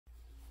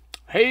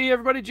Hey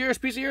everybody,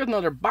 Spicci here with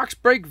another box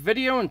break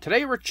video, and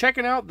today we're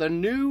checking out the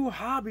new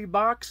hobby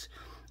box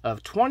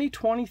of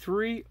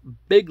 2023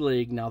 Big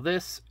League. Now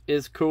this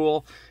is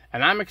cool,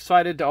 and I'm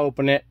excited to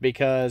open it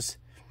because,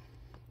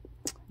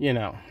 you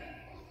know,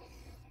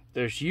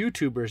 there's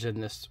YouTubers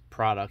in this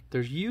product.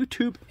 There's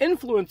YouTube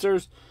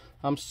influencers.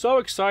 I'm so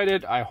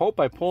excited. I hope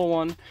I pull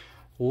one.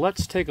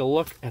 Let's take a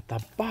look at the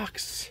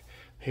box.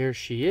 Here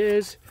she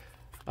is.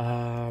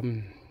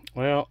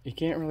 Well, you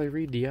can't really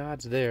read the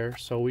odds there,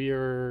 so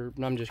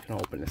I'm just going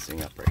to open this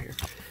thing up right here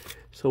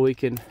so we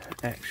can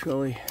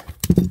actually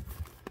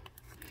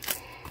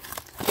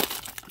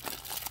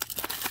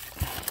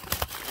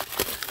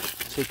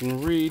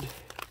read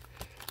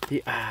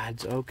the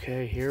odds.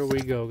 Okay, here we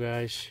go,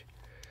 guys.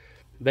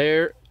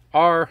 There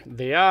are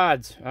the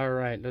odds. All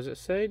right, does it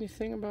say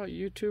anything about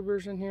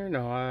YouTubers in here?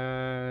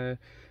 No,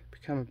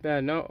 become a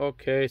bad. No,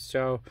 okay,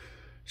 so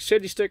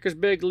city stickers,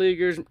 big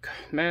leaguers,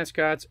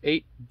 mascots,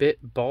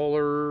 8-bit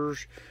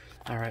ballers.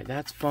 All right,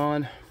 that's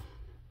fun.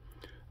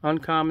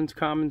 Uncommons,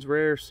 commons,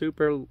 rare,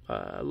 super,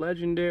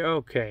 legendary.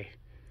 Okay,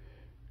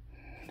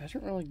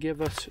 doesn't really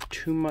give us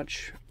too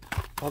much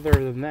other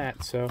than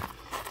that, so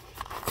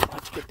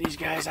let's get these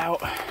guys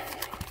out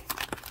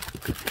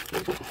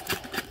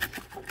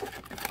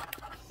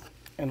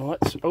and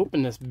let's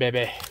open this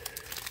baby.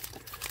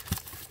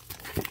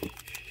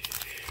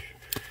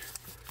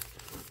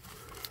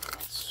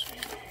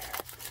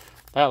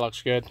 That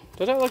looks good.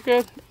 Does that look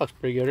good? That looks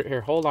pretty good.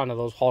 Here, hold on to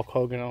those Hulk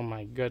Hogan. Oh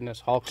my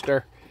goodness,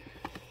 Hulkster.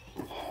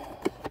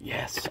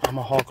 Yes, I'm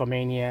a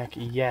Hulkamaniac.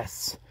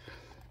 Yes,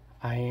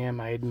 I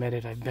am. I admit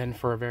it. I've been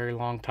for a very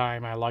long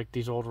time. I like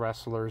these old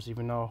wrestlers,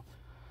 even though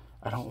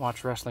I don't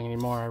watch wrestling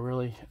anymore. I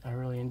really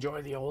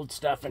enjoy the old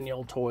stuff and the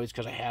old toys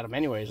because I had them.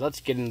 Anyways,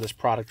 let's get into this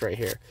product right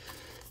here.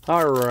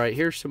 All right,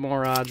 here's some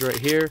more odds right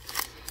here.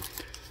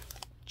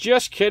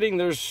 Just kidding.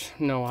 There's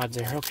no odds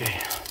there. Okay,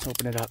 let's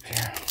open it up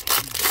here.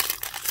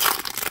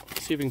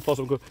 See if we can pull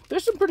some cool.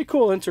 There's some pretty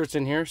cool inserts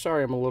in here.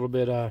 Sorry, I'm a little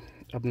bit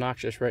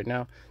obnoxious right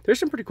now. There's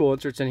some pretty cool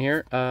inserts in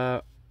here.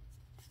 I'm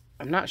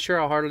not sure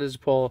how hard it is to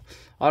pull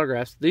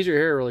autographs. These are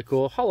here really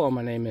cool. Hello,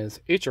 my name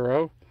is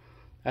YuGiOh.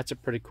 That's a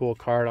pretty cool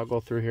card. I'll go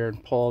through here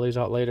and pull all these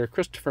out later.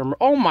 Christopher.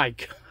 Oh my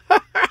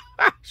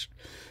gosh!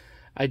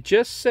 I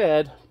just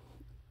said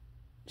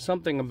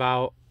something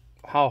about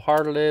how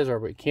hard it is, or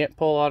we can't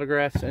pull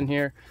autographs in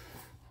here.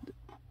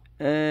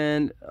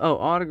 And, oh,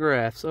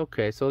 autographs.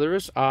 Okay, so there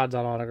is odds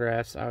on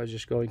autographs. I was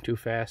just going too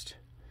fast.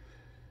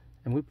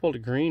 And we pulled a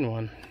green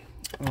one.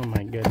 Oh,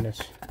 my goodness.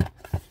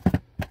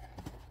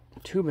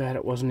 Too bad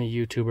it wasn't a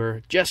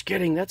YouTuber. Just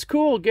kidding. That's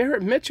cool.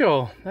 Garrett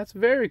Mitchell. That's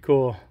very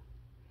cool.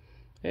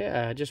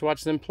 Yeah, I just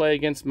watched them play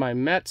against my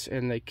Mets,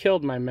 and they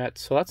killed my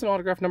Mets. So that's an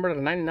autograph number out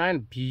of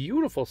 99.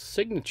 Beautiful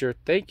signature.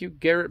 Thank you,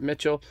 Garrett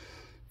Mitchell,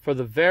 for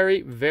the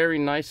very, very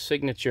nice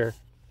signature.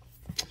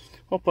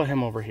 We'll put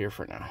him over here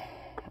for now.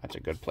 That's a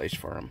good place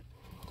for him.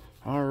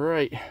 All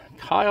right.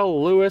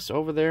 Kyle Lewis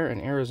over there in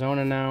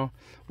Arizona now.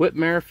 Whit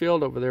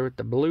Merrifield over there with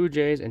the Blue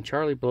Jays. And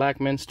Charlie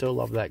Blackmon. Still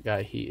love that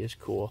guy. He is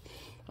cool.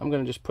 I'm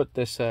going to just put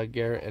this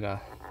Garrett in a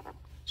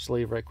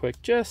sleeve right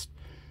quick, just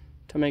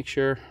to make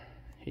sure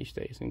he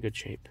stays in good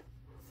shape.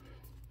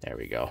 There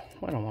we go.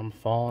 I don't want him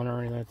falling or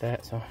anything like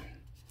that. So,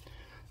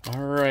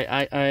 all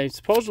right. I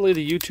supposedly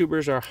the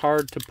YouTubers are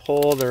hard to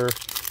pull. They're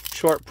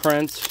short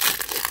prints.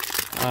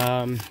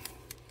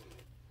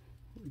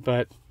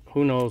 But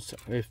who knows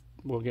if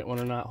we'll get one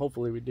or not.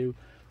 Hopefully we do.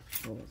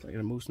 Oh, I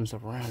gotta move some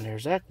stuff around there.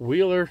 Zach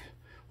Wheeler,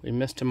 we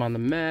missed him on the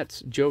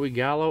Mets. Joey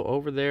Gallo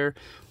over there,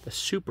 the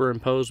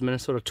superimposed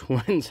Minnesota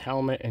Twins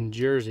helmet and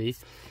jersey.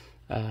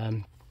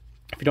 If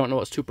you don't know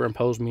what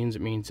superimposed means,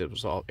 it means it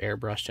was all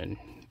airbrushed and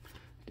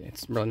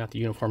it's really not the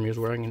uniform he was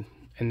wearing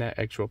in that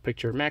actual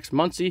picture. Max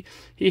Muncy,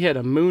 he had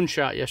a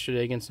moonshot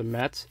yesterday against the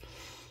Mets.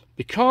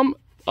 Become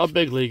a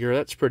big leaguer.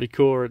 That's pretty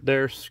cool right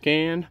there.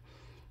 Scan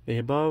the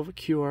above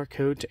QR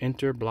code to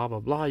enter, blah, blah,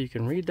 blah. You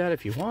can read that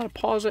if you want to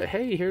pause it.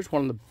 Hey, here's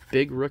one of the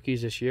big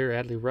rookies this year,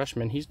 Adley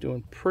Rutschman. He's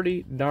doing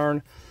pretty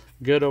darn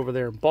good over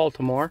there in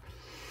Baltimore.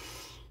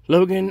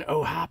 Logan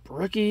O'Hop,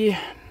 rookie.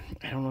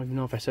 I don't even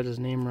know if I said his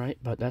name right,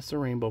 but that's the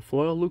rainbow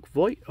foil. Luke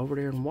Voigt over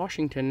there in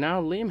Washington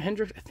now. Liam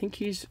Hendriks, I think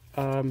he's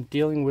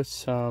dealing with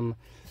some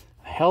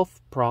health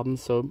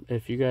problems. So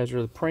if you guys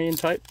are the praying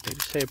type, maybe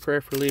say a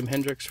prayer for Liam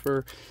Hendriks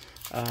for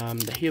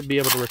that he'll be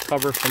able to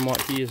recover from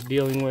what he is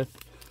dealing with.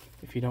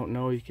 If you don't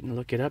know, you can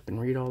look it up and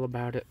read all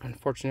about it.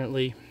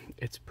 Unfortunately,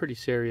 it's pretty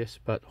serious,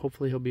 but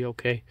hopefully he'll be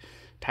okay.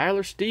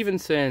 Tyler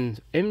Stevenson,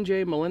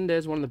 MJ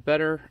Melendez, one of the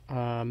better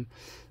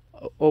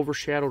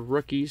overshadowed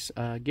rookies.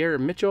 Garrett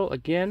Mitchell,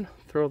 again,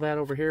 throw that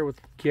over here with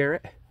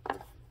Garrett.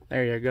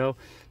 There you go.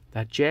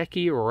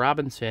 Jackie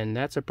Robinson,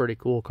 that's a pretty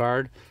cool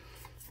card.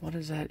 What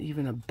is that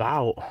even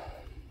about?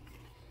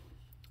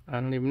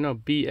 I don't even know.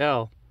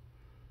 BL.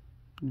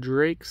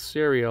 Drake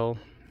cereal.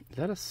 Is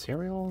that a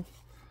cereal?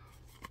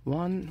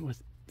 One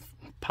with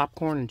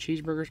popcorn and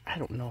cheeseburgers? I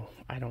don't know.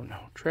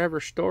 Trevor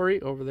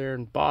Story over there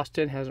in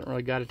Boston. Hasn't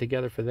really got it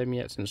together for them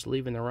yet since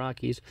leaving the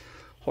Rockies.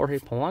 Jorge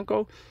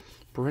Polanco.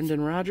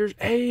 Brendan Rodgers.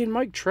 Hey, and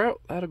Mike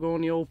Trout. That'll go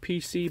in the old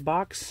PC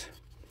box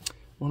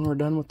when we're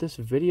done with this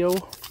video.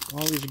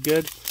 Always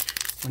good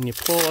when you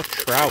pull a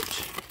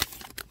Trout.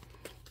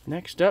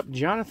 Next up,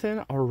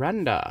 Jonathan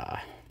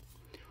Aranda.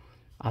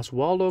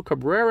 Oswaldo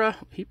Cabrera.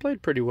 He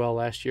played pretty well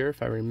last year,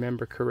 if I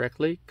remember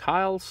correctly.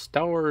 Kyle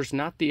Stowers,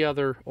 not the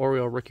other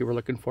Oriole rookie we're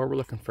looking for. We're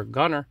looking for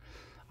Gunner.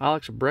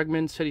 Alex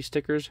Bregman, City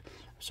Stickers.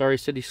 Sorry,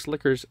 City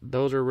Slickers.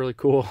 Those are really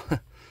cool.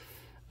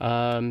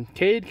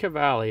 Cade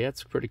Cavalli.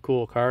 That's a pretty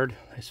cool card.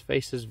 His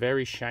face is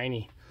very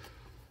shiny.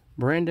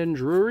 Brandon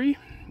Drury.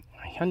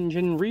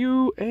 Hyunjin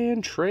Ryu.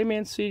 And Trey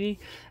Mancini.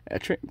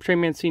 Trey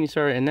Mancini,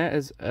 sorry. And that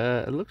is,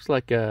 it looks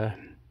like a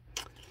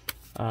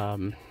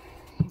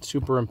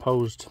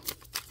superimposed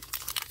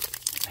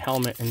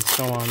helmet and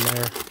so on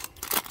there.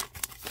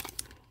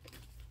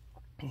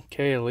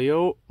 Okay,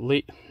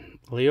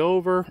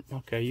 Leover.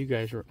 Okay, you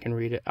guys can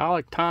read it.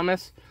 Alec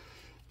Thomas.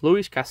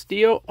 Luis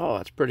Castillo. Oh,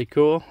 that's pretty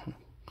cool.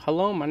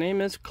 Hello, my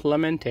name is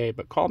Clemente,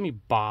 but call me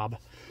Bob.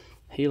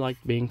 He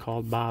liked being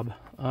called Bob.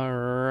 All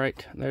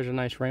right, there's a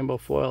nice rainbow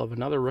foil of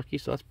another rookie,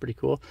 so that's pretty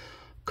cool.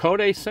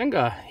 Kodai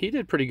Senga. He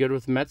did pretty good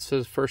with the Mets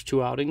his first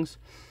 2 outings.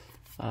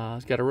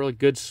 He's got a really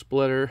good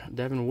splitter.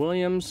 Devin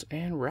Williams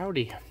and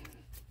Rowdy.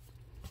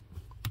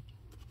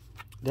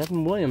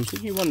 Devin Williams, I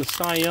think he won the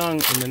Cy Young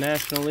in the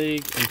National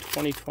League in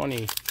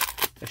 2020,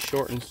 a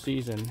shortened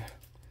season.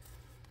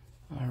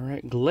 All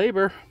right,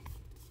 Glaber,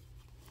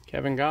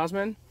 Kevin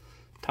Gausman,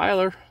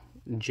 Tyler,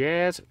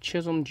 Jazz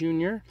Chisholm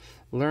Jr.,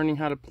 learning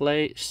how to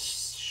play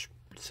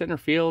center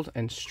field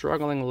and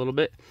struggling a little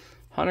bit.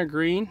 Hunter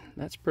Green,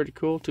 that's pretty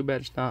cool. Too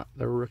bad it's not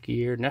the rookie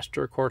year.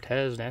 Nestor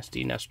Cortez,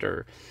 nasty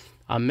Nestor.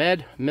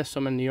 Ahmed, miss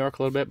him in New York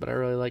a little bit, but I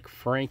really like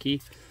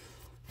Frankie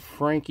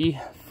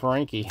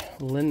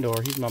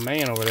Lindor. He's my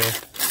man over there.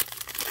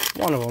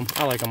 One of them.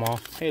 I like them all.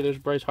 Hey, there's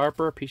Bryce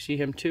Harper. PC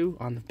him too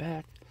on the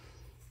back.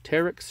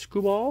 Tarek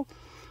Skubal.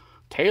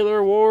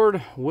 Taylor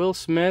Ward. Will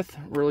Smith.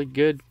 Really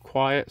good,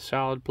 quiet,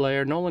 solid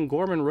player. Nolan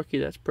Gorman, rookie.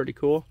 That's pretty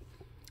cool.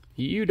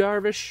 Yu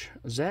Darvish.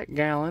 Zach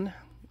Gallen.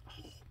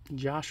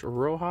 Josh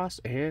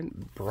Rojas.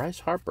 And Bryce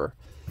Harper.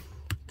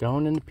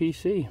 Going into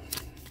PC.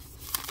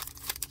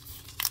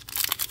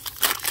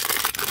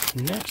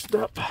 Next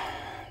up,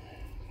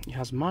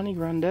 Yasmani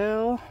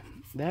Grandal,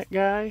 that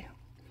guy,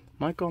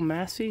 Michael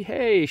Massey.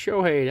 Hey,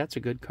 Shohei, that's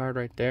a good card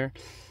right there.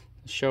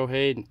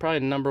 Shohei, probably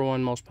the #1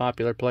 most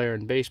popular player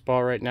in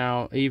baseball right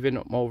now,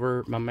 even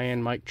over my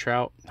man Mike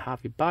Trout.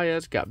 Javi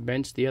Baez got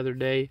benched the other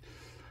day.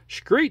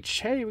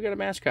 Screech, hey, we got a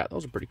mascot.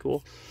 Those are pretty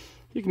cool.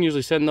 You can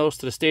usually send those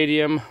to the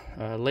stadium,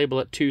 label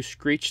it to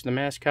Screech, the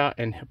mascot,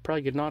 and he'll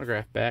probably get an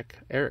autograph back.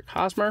 Eric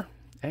Hosmer,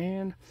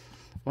 and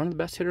one of the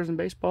best hitters in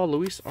baseball,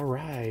 Luis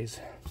Arraez.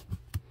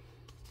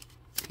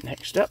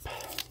 Next up,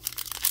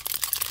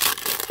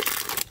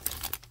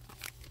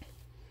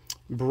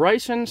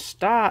 Bryson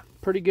Stott,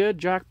 pretty good.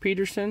 Jock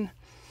Peterson,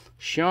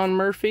 Sean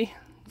Murphy,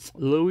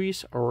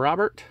 Luis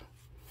Robert,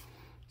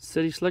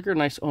 City Slicker,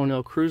 nice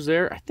O'Neill Cruz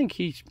there. I think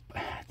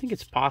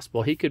it's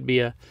possible he could be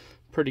a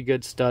pretty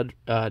good stud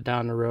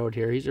down the road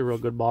here. He's a real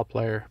good ball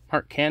player.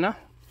 Mark Canha,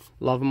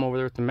 love him over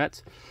there with the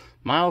Mets.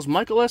 Miles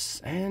Michaelis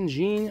and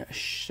Gene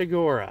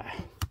Segura.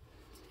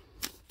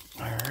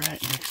 All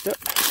right, next up.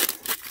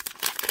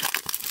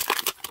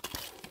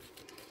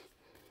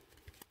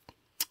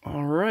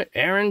 All right,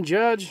 Aaron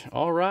Judge,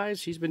 all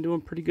rise. He's been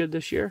doing pretty good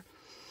this year.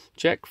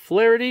 Jack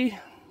Flaherty,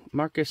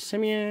 Marcus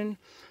Semien.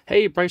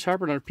 Hey, Bryce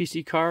Harper, another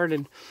PC card.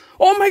 And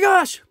oh my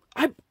gosh,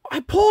 I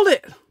pulled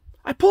it.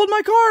 I pulled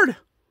my card.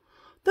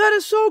 That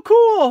is so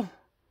cool.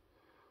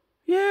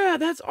 Yeah,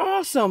 that's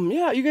awesome.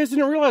 Yeah, you guys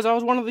didn't realize I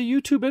was one of the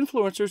YouTube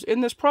influencers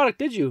in this product,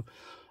 did you?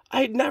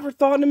 I had never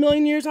thought in a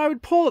million years I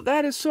would pull it.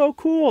 That is so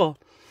cool.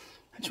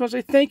 I just want to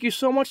say thank you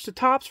so much to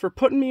Topps for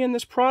putting me in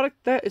this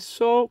product. That is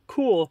so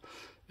cool.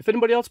 If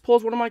anybody else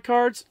pulls one of my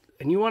cards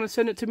and you want to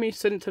send it to me,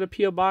 send it to the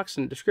P.O. box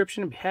in the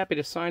description. I'd be happy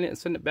to sign it and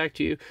send it back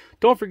to you.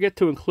 Don't forget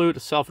to include a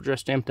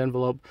self-addressed stamped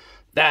envelope.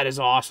 That is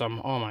awesome.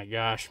 Oh my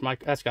gosh.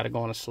 That's got to go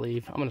on a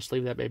sleeve. I'm going to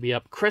sleeve that baby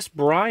up. Kris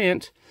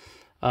Bryant,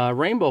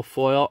 rainbow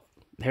foil.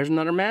 There's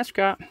another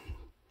mascot.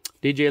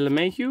 DJ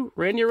LeMahieu,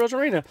 Randy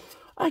Rosarena.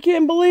 I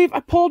can't believe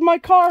I pulled my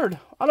card.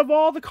 Out of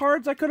all the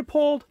cards I could have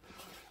pulled,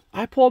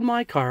 I pulled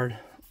my card.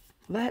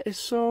 That is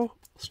so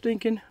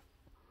stinking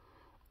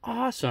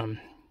awesome.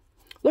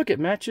 Look, it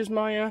matches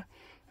my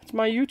it's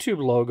my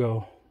YouTube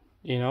logo.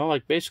 You know,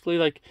 like basically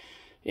like,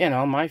 you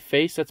know, my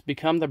face that's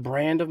become the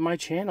brand of my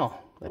channel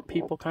that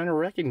people kind of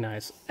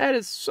recognize. That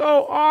is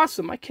so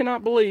awesome. I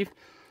cannot believe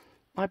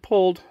I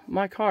pulled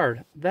my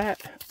card.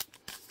 That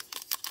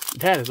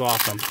is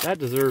awesome. That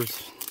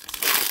deserves,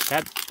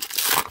 that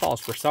calls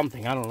for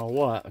something. I don't know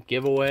what, a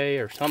giveaway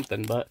or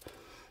something, but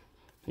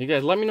you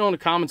guys let me know in the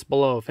comments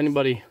below if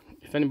anybody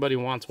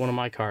wants one of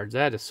my cards.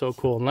 That is so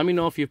cool. And let me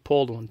know if you've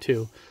pulled one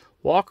too.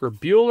 Walker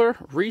Buehler,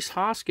 Reese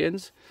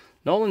Hoskins,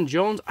 Nolan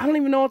Jones. I don't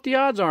even know what the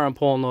odds are on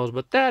pulling those,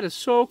 but that is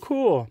so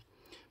cool.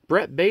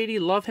 Brett Beatty,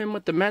 love him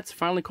with the Mets.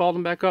 Finally called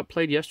him back up.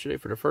 Played yesterday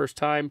for the first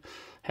time.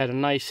 Had a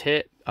nice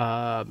hit.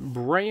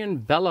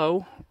 Bryant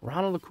Bello,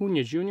 Ronald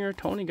Acuna Jr.,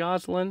 Tony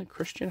Gonsolin,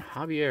 Christian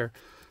Javier.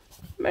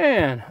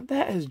 Man,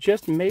 that has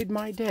just made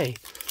my day.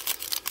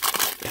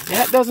 If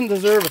that doesn't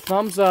deserve a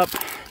thumbs up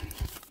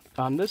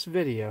on this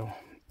video,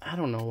 I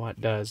don't know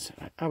what does.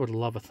 I would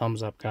love a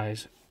thumbs up,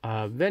 guys.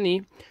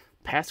 Vinny,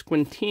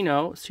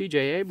 Pasquantino, CJ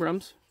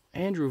Abrams,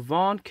 Andrew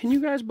Vaughn. Can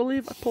you guys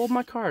believe I pulled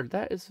my card?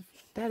 That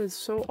is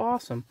so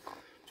awesome.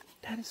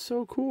 That is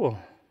so cool.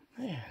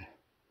 Man,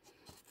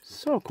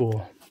 so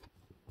cool.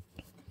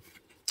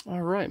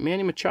 All right,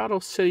 Manny Machado,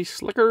 City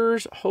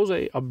Slickers,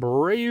 Jose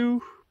Abreu.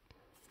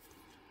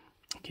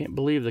 Can't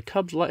believe the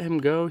Cubs let him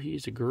go.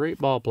 He's a great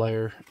ball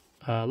player.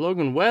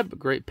 Logan Webb,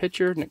 great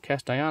pitcher. Nick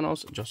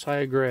Castellanos,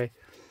 Josiah Gray.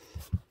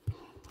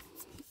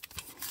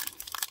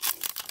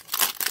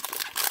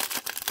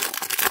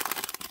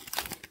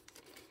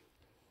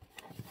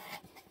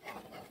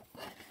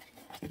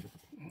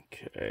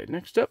 Okay,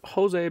 next up,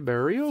 Jose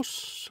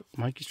Barrios.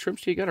 Mikey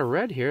Strimsky got a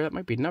red here. That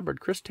might be numbered.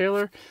 Chris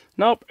Taylor.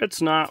 Nope,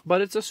 it's not,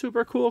 but it's a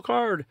super cool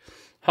card.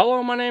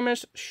 Hello, my name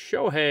is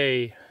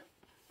Shohei.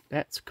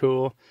 That's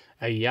cool.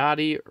 A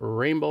Yachty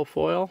rainbow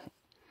foil.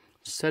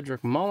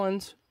 Cedric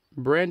Mullins.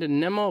 Brandon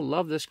Nimmo.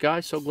 Love this guy.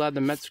 So glad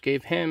the Mets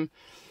gave him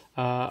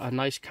a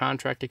nice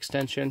contract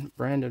extension.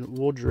 Brandon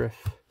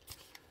Woodruff.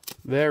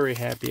 Very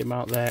happy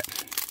about that.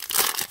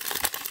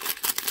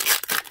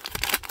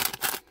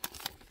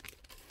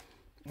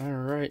 All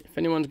right. If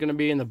anyone's going to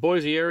be in the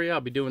Boise area,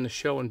 I'll be doing the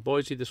show in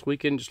Boise this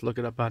weekend. Just look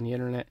it up on the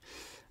internet.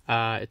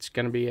 It's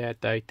going to be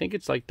at, I think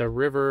it's like the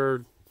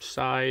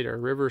Riverside or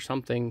River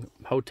something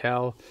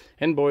hotel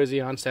in Boise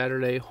on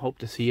Saturday. Hope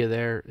to see you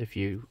there. If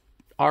you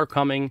are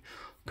coming,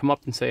 come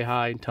up and say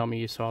hi and tell me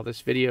you saw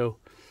this video.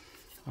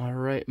 All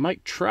right.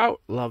 Mike Trout.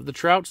 Love the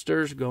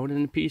Troutsters. Going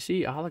in the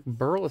PC. Alec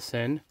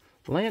Burleson.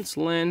 Lance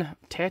Lynn,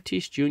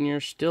 Tatis Jr.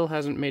 still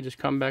hasn't made his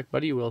comeback,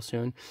 but he will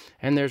soon.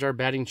 And there's our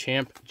batting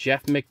champ,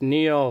 Jeff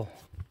McNeil.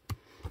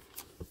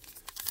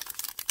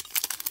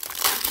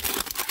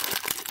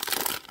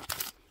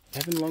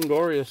 Evan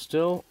Longoria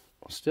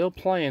still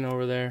playing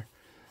over there.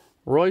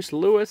 Royce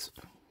Lewis,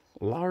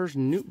 Lars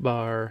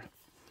Nootbaar.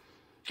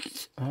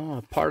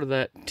 Oh, part of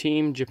that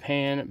Team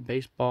Japan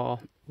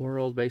Baseball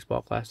World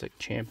Baseball Classic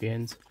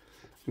champions.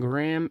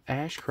 Graham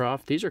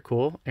Ashcroft. These are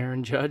cool.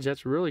 Aaron Judge.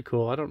 That's really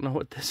cool. I don't know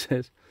what this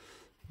is.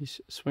 He's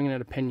swinging at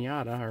a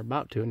piñata, or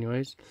about to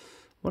anyways.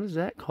 What is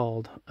that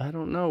called? I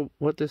don't know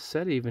what this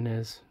set even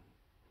is.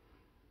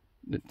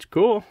 It's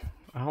cool.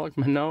 Alec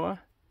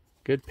Manoah.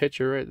 Good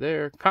pitcher right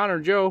there.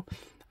 Connor Joe.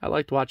 I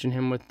liked watching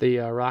him with the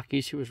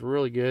Rockies. He was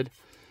really good.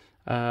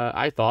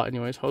 I thought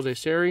anyways. Jose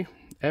Seri.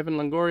 Evan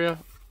Longoria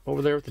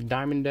over there with the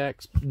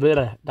Diamondbacks.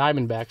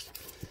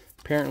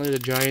 Apparently the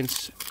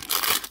Giants...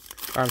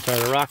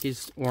 the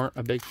Rockies weren't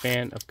a big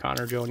fan of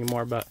Connor Joe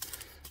anymore, but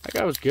that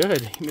guy was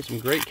good. He made some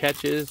great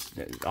catches.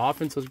 His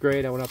offense was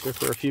great. I went up there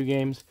for a few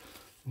games.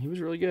 He was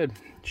really good.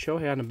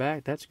 Shohei on the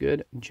back. That's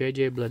good.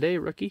 JJ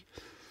Bleday, rookie.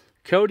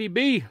 Cody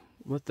B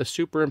with the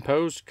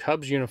superimposed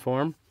Cubs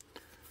uniform.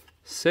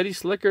 City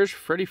Slickers,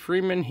 Freddie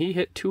Freeman. He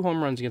hit 2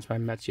 home runs against my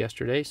Mets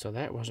yesterday, so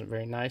that wasn't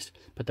very nice.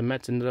 But the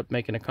Mets ended up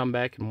making a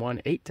comeback and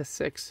won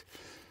 8-6.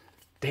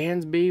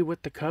 Dansby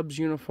with the Cubs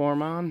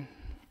uniform on.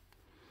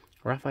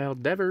 Rafael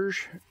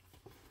Devers,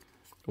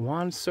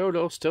 Juan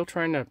Soto, still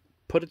trying to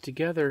put it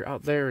together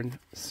out there in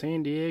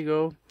San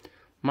Diego.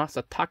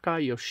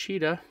 Masataka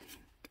Yoshida,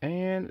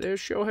 and there's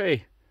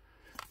Shohei,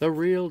 the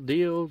real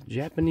deal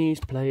Japanese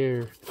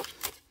player.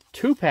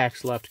 2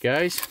 packs left,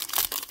 guys.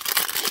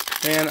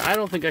 And I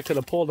don't think I could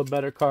have pulled a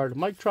better card.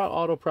 Mike Trout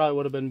auto probably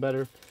would have been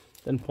better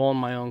than pulling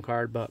my own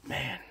card, but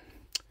man,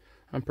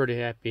 I'm pretty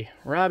happy.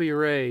 Robbie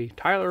Ray,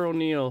 Tyler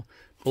O'Neill,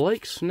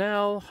 Blake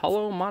Snell.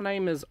 Hello, my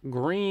name is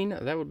Green.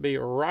 That would be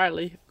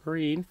Riley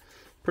Green.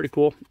 Pretty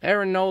cool.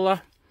 Aaron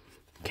Nola.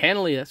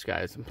 Canley, this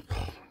guy's...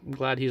 I'm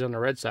glad he's on the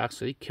Red Sox.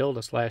 So he killed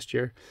us last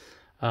year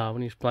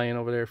when he was playing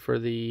over there for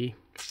the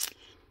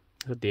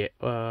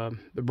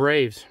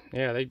Braves.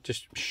 Yeah, they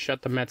just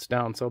shut the Mets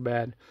down so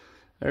bad.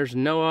 There's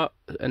Noah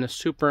in a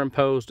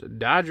superimposed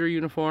Dodger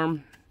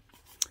uniform.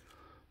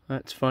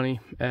 That's funny.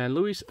 And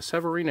Luis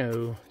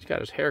Severino, he's got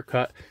his hair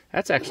cut.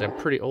 That's actually a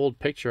pretty old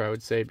picture, I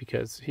would say,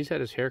 because he's had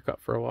his hair cut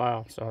for a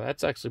while. So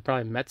that's actually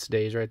probably Mets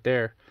days right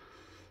there.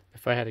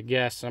 If I had to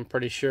guess, I'm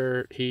pretty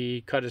sure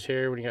he cut his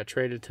hair when he got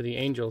traded to the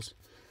Angels.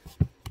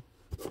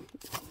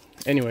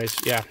 Anyways,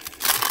 yeah.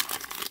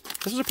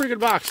 This is a pretty good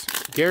box.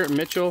 Garrett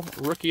Mitchell,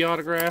 rookie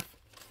autograph.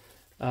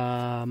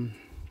 And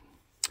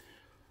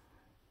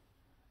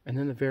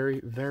then the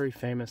very, very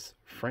famous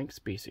Frank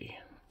Spicci.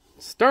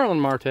 Starlin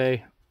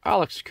Marte.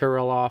 Alex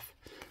Kirilloff,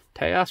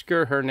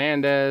 Teoscar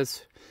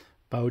Hernandez,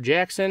 Bo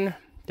Jackson.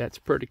 That's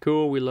pretty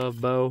cool. We love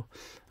Bo.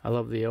 I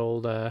love the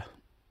old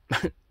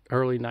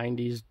early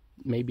 90s,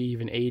 maybe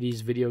even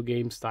 80s video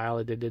game style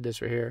that they did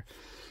this right here.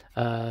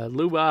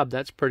 Lou Bob,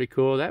 that's pretty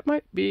cool. That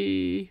might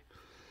be,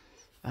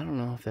 I don't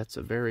know if that's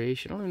a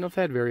variation. I don't even know if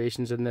I had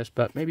variations in this,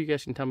 but maybe you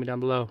guys can tell me down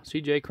below.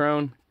 CJ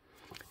Crone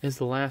is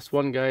the last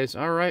one, guys.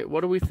 All right,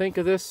 what do we think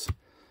of this?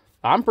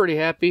 I'm pretty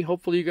happy.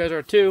 Hopefully you guys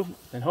are too.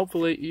 And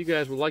hopefully you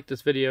guys will like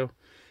this video.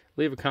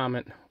 leave a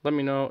comment. Let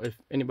me know if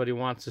anybody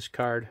wants this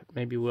card.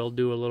 Maybe we'll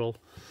do a little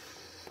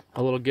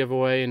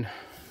giveaway and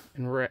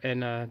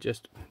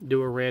just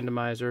do a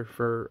randomizer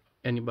for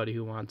anybody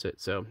who wants it.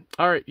 So,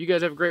 all right, you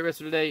guys have a great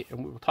rest of the day,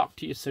 and we will talk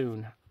to you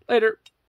soon. Later.